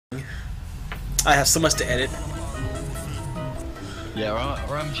I have so much to edit. Yeah,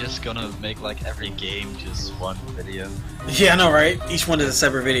 or I'm just gonna make like every game just one video. Yeah, I know, right? Each one is a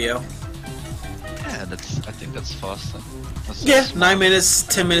separate video. Yeah, I think that's fast. That's Yeah, smart. 9 minutes,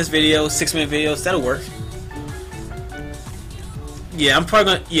 10 minutes videos, 6-minute videos. That'll work. Yeah, I'm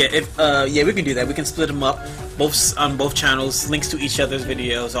probably gonna. Yeah, if yeah, we can do that. We can split them up, both on both channels, links to each other's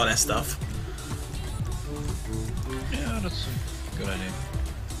videos, all that stuff. Yeah, that's a good idea.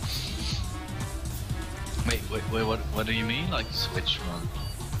 Wait, what do you mean? Like switch one?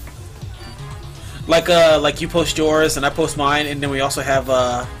 Like you post yours and I post mine, and then we also have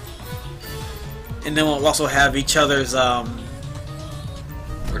and then we'll also have each other's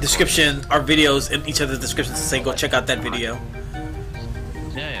description, our videos in each other's descriptions to say go check out that video.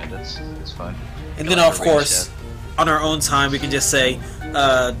 Yeah, that's fine. And then of course, on our own time, we can just say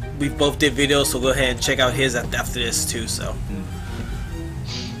we both did videos, so go ahead and check out his after this too. So.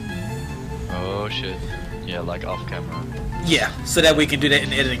 Oh shit. Yeah, like off camera. Yeah, so that we can do that in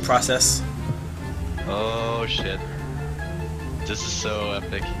the editing process. Oh shit. This is so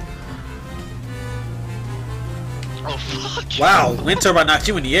epic. Oh fuck! Wow, wind turbine knocked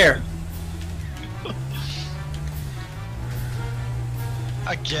you in the air.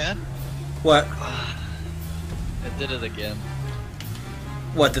 Again? What? It did it again.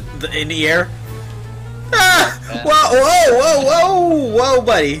 What? The in the air? Ah! Whoa,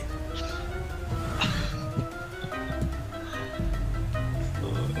 buddy.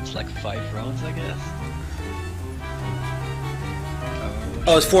 It's like 5 rounds, I guess.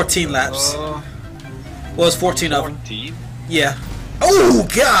 Oh, it's 14 laps. Oh, Well, it's 14 of them. 14? Yeah. Oh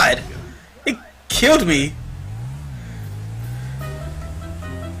God! It killed me.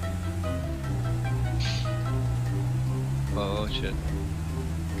 Oh shit.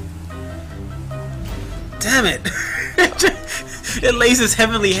 Damn it! It lays his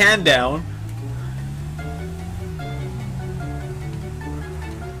heavenly hand down.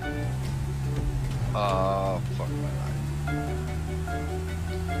 Oh, fuck my life.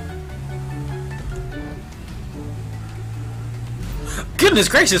 Goodness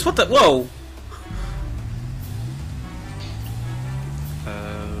gracious! What the? Whoa!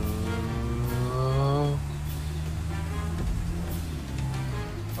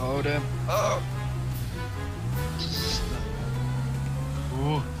 Oh damn. Oh.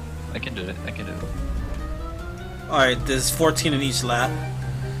 Ooh. I can do it. I can do it. All right, there's 14 in each lap.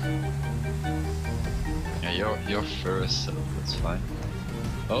 Yeah, you're first, so that's fine.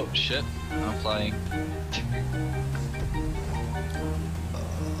 Oh shit! I'm flying.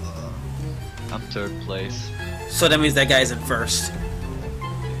 I'm 3rd place. So that means that guy's in first.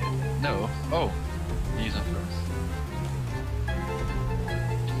 No. Oh, he's in first.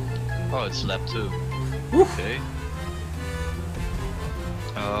 Oh, it's lap 2. Woo. Okay.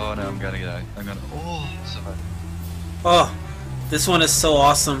 Oh no, I'm gonna get out. I'm gonna. Oh, survive. Oh, this one is so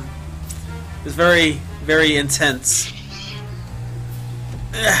awesome. It's very, very intense.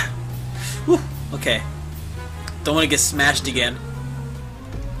 Ugh. Whew. Okay. Don't want to get smashed again.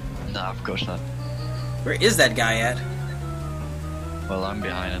 Nah, of course not. Where is that guy at? Well, I'm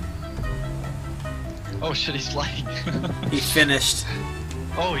behind him. Oh shit, he's flying. He finished.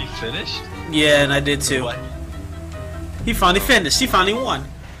 Oh, he finished? Yeah, and I did too. What? He finally finished. He finally won.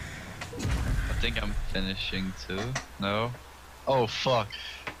 I think I'm finishing too. No? Oh fuck.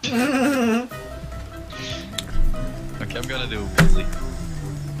 Okay, I'm gonna do a wheelie.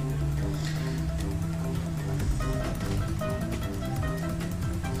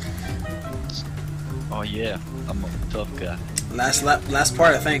 Oh yeah, I'm a tough guy. Last lap, last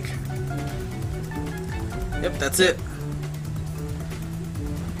part, I think. Yep, that's it.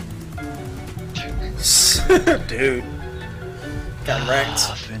 Dude. Got wrecked.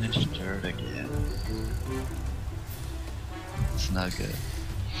 I finished 3rd again. It's not good.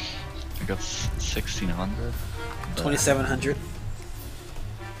 I got 1600. 2700.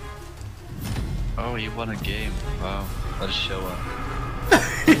 Oh, you won a game. Wow. Let's show up.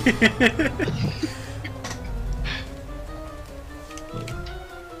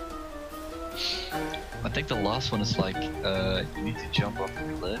 I think the last one is like, you need to jump off the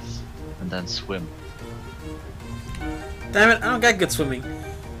cliff and then swim. Damn it, I don't got good swimming.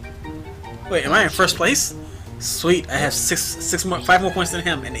 Wait, am I in first place? Sweet, I have 5 more points than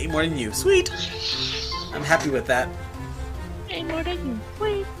him and 8 more than you. Sweet! I'm happy with that. 8 more than you.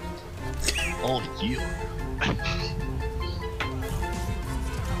 Sweet. Oh, you.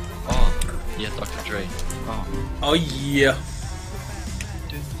 Oh, yeah, Dr. Dre. Oh. Oh yeah.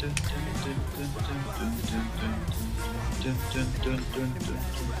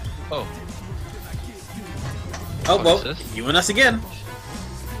 Oh. Oh What well, is this? you and us again.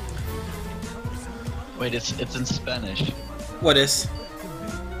 Wait, it's in Spanish. What is?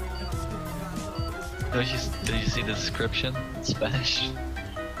 Did you see the description in Spanish?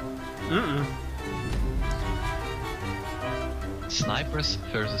 Mm-mm. Snipers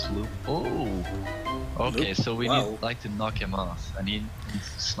versus loop. Oh. Okay, Loop? so we Wow. need like to knock him off, and he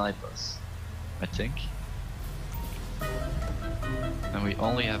needs to snipe us. I think. And we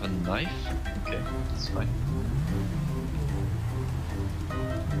only have a knife. Okay, that's fine.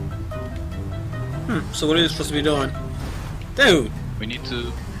 So what are you supposed to be doing? Dude! We need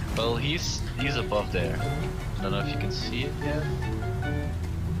to. Well, he's above there. I don't know if you can see it yet.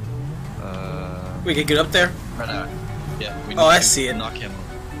 We can get up there? Right now. Yeah. We Oh, I to see it. Knock him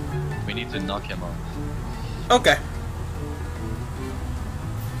off. We need to knock him off. Okay.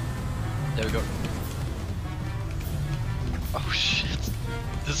 There we go. Oh shit!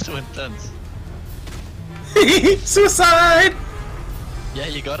 This is too intense. Suicide! Yeah,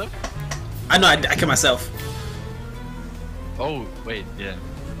 you got him. I know, I killed myself. Oh wait, yeah.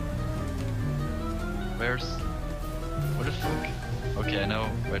 Where the fuck? Okay, I know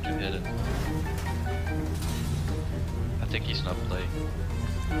where to hit him. I think he's not playing.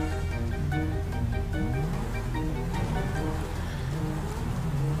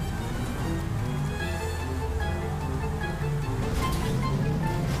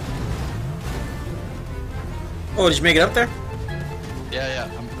 Oh, did you make it up there? Yeah,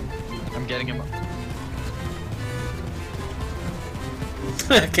 I'm getting him.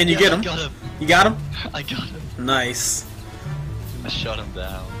 Can you Yeah, get I him? got him. You got him? I got him. Nice. I shot him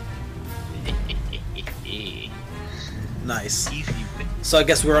down. Nice. Easy. So I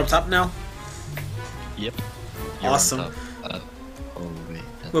guess we're up top now? Yep. You're on Awesome. top. Oh wait.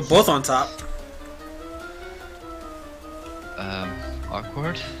 We're both on top.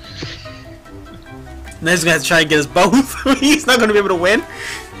 Awkward. Now he's gonna have to try and get us both. He's not gonna be able to win.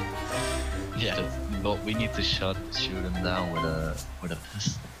 Yeah, but we need to shoot him down with a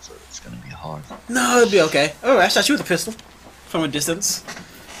pistol, so it's gonna be hard. No, it'll be okay. Oh, I shot you with a pistol. From a distance.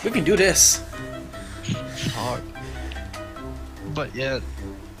 We can do this. It's hard. But yeah,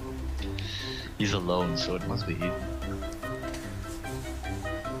 he's alone, so it must be easy.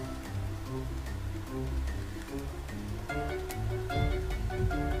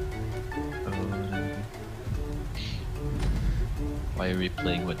 Why are we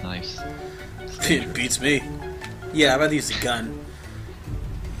playing with knives? It beats me. Yeah, I'd rather use a gun.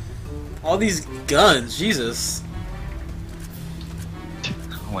 All these guns, Jesus.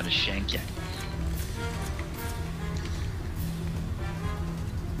 I want to shank you.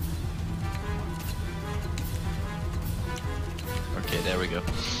 Okay, there we go.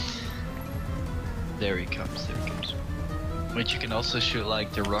 There he comes, there he comes. But you can also shoot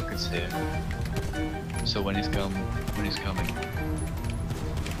like the rockets here. So when he's coming.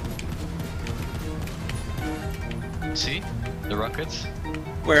 See? The rockets?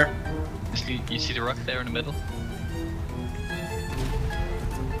 Where? You see the rocket there in the middle?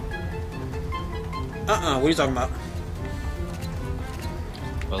 What are you talking about?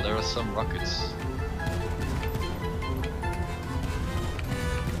 Well, there are some rockets.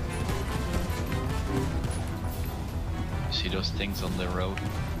 You see those things on the road?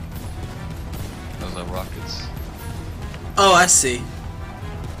 Those are rockets. Oh, I see.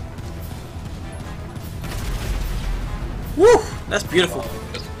 Woo! That's beautiful.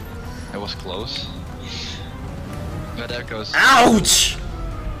 That was close. Yeah, there it goes. Ouch!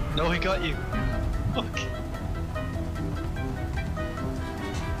 No, he got you. Fuck.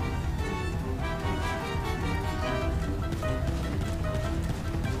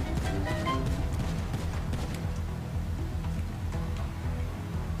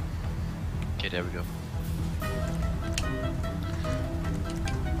 Okay, there we go.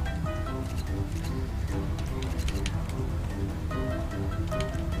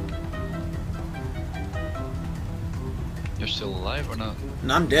 You're still alive or not?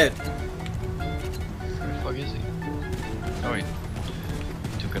 No, I'm dead. Where the fuck is he? Oh, he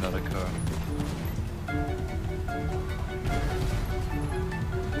took another car.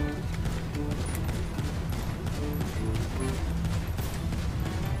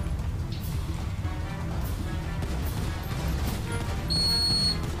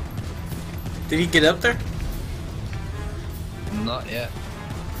 Did he get up there? Not yet.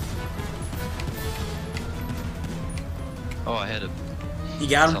 Oh, I had it. You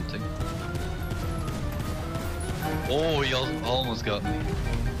got him? Something. Oh, he almost got me.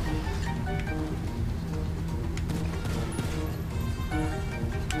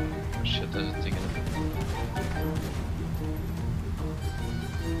 Shit, there's a thing in it.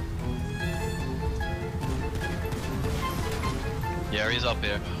 Yeah, he's up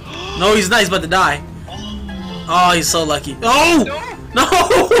here. No, he's not. He's about to die. Oh Oh, he's so lucky. Oh!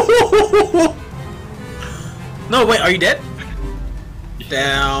 No! No, wait, are you dead?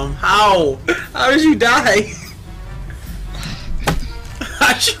 Damn. How? How did you die?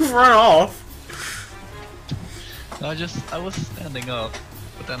 How'd you run off? I was standing up,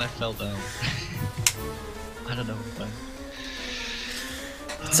 but then I fell down. I don't know why.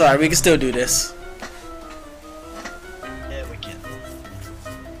 It's alright, we can still do this. Yeah, we can.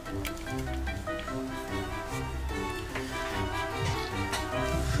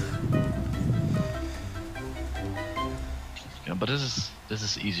 Yeah, but this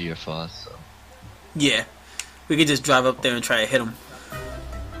is easier for us, so. Yeah. We could just drive up there and try to hit him.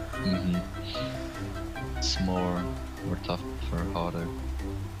 It's more tough or harder,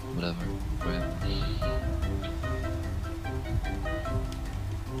 whatever.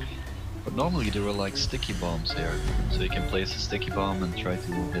 But normally there were like sticky bombs here, so you can place a sticky bomb and try to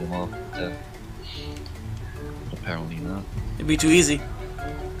hit them off with that. But apparently not. It'd be too easy.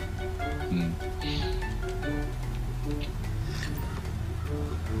 Hmm.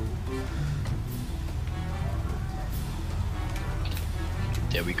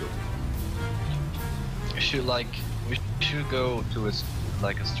 There we go. We should go to a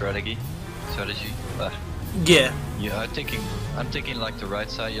strategy. Yeah. Yeah, I'm taking like the right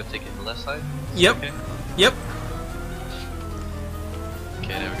side. You're taking the left side. Yep. Okay. Yep. Okay,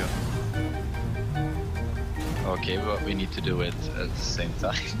 there we go. Okay, but we need to do it at the same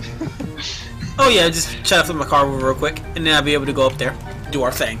time. Oh yeah, just try to flip my car over real quick, and then I'll be able to go up there, do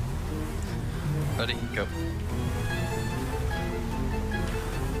our thing. Ready? Go.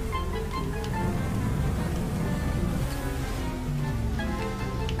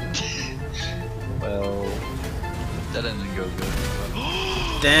 Well, that didn't go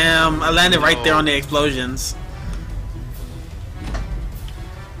good. Damn, I landed right there on the explosions.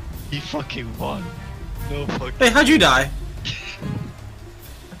 He fucking won. No fucking. Hey, how'd you die?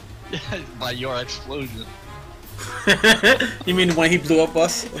 By your explosion. You mean the one he blew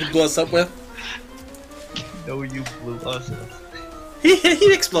us up with? No, you blew us up.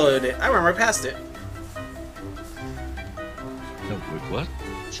 He exploded it. I ran right past it. No, wait, what?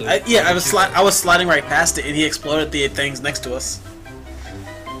 So Yeah, I was sliding right past it, and he exploded the things next to us.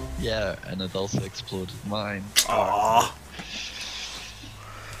 Yeah, and it also exploded mine. Aww.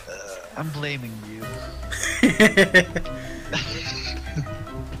 I'm blaming you.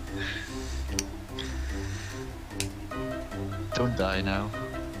 Don't die now.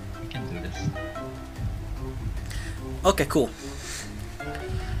 We can do this. Okay, cool.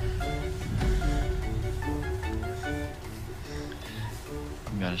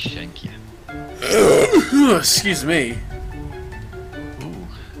 I'm gonna shank you. Excuse me. Ooh.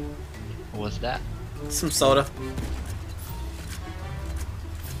 What was that? Some soda.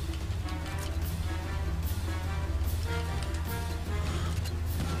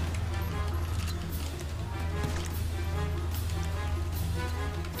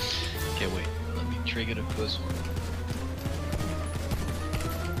 Okay, wait. Let me trigger the first one.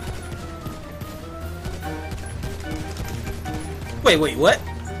 Wait, what?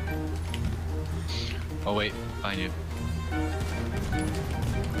 Oh wait, I knew.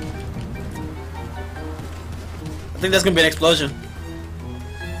 I think that's gonna be an explosion.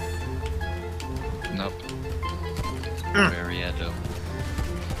 Nope. Where are you at though?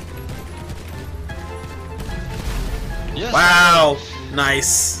 Yes! Wow,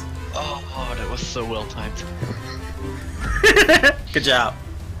 nice. Oh, that was so well timed. Good job.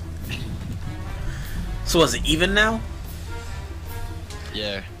 So is it even now?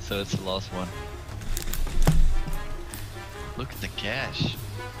 Yeah, so it's the last one. Look at the cash.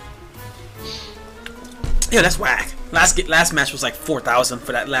 Yeah, that's whack. Last match was like 4,000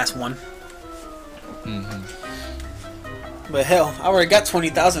 for that last one. Mm-hmm. But hell, I already got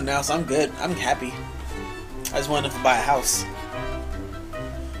 20,000 now, so I'm good. I'm happy. I just want enough to buy a house.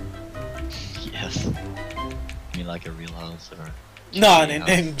 Yes. You mean like a real house or? No, GTA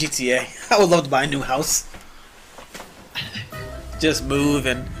in GTA. I would love to buy a new house. Just move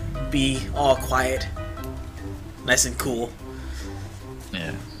and be all quiet. Nice and cool.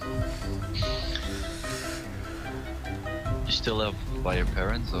 Yeah. You still live by your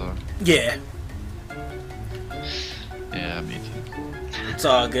parents or? Yeah, Yeah, me too. it's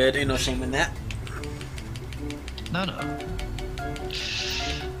all good. Ain't no shame in that. No.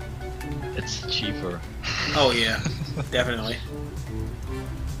 It's cheaper. Oh yeah, definitely.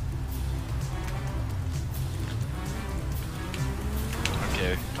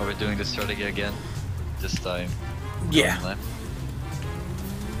 Okay, are we doing the strategy again? This time? Yeah, going left?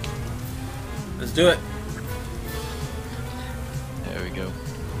 let's do it. There we go.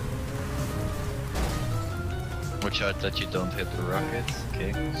 Watch out that you don't hit the rockets,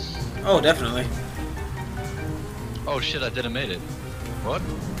 okay? Oh, definitely. Oh shit, I didn't make it. What?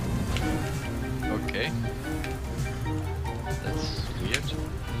 Okay. That's weird.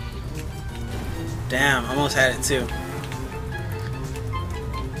 Damn, almost had it too.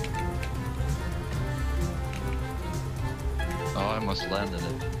 Oh, I almost landed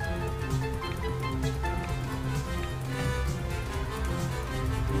it.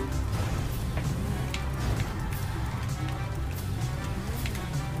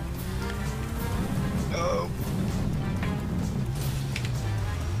 Oh.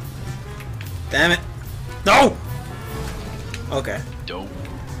 Damn it. No! Okay. Dope.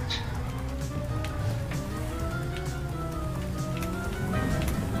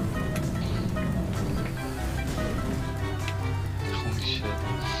 Holy shit.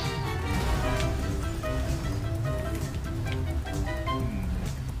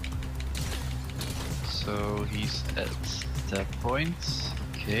 So he's at that point.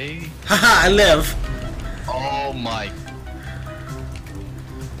 Okay. Haha, I live. Oh my.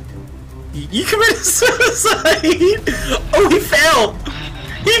 You committed suicide! Oh, he fell!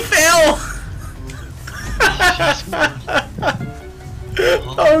 He fell!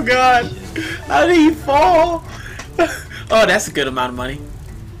 Oh god! How did he fall? Oh, that's a good amount of money.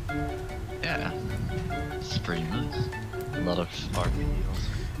 Yeah. It's pretty nice. A lot of RP also.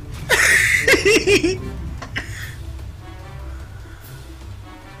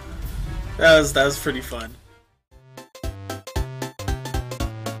 That was pretty fun.